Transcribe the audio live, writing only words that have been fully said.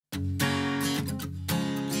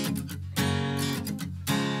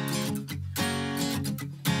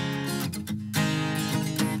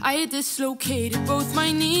I dislocated both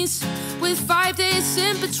my knees with 5 days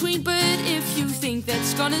in between. But if you think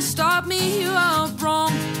that's gonna stop me, you are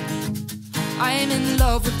wrong. I am in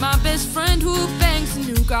love with my best friend who bangs a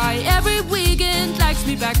new guy every weekend, likes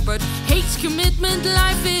me back but hates commitment.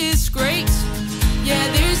 Life is great. Yeah,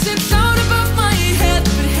 there's a cloud above my head,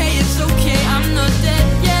 but hey, it's okay, I'm not dead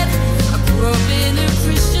yet. I grew up in a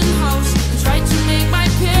Christian house and tried to make my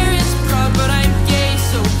parents proud, but I'm gay,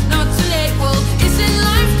 so not too late. Well, isn't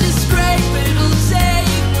life just great? But it'll take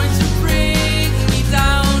more to bring me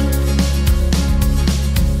down.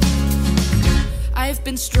 I've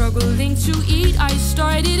been struggling to eat. I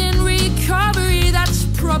started in recovery. That's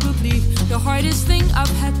probably the hardest thing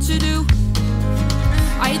I've had to do.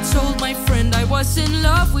 I told my friend I was in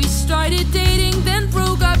love. We started dating, then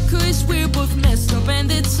broke up, cause we're both messed up and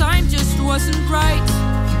the time just wasn't right.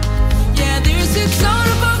 Yeah, there's a cloud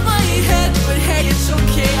above my head, but hey, it's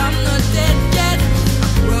okay, I'm not dead yet. I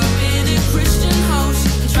grew up in a Christian house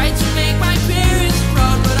and tried to make my parents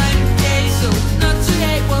proud, but I'm gay, so not too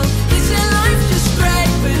late. Well, isn't life just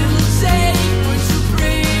great? But it'll take more to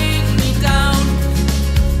bring me down.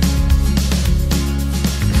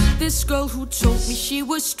 This girl who told me she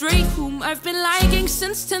was straight, whom I've been liking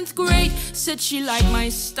since 10th grade, said she liked my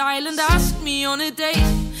style and asked me on a date.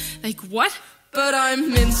 Like, what? But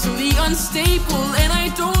I'm mentally unstable and I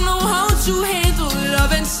don't know how to handle the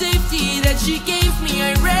love and safety that she gave me.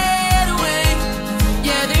 I ran away.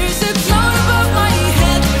 Yeah, there's a cloud above my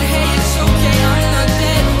head, but hey, it's okay, I'm not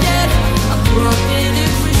dead yet. I grew up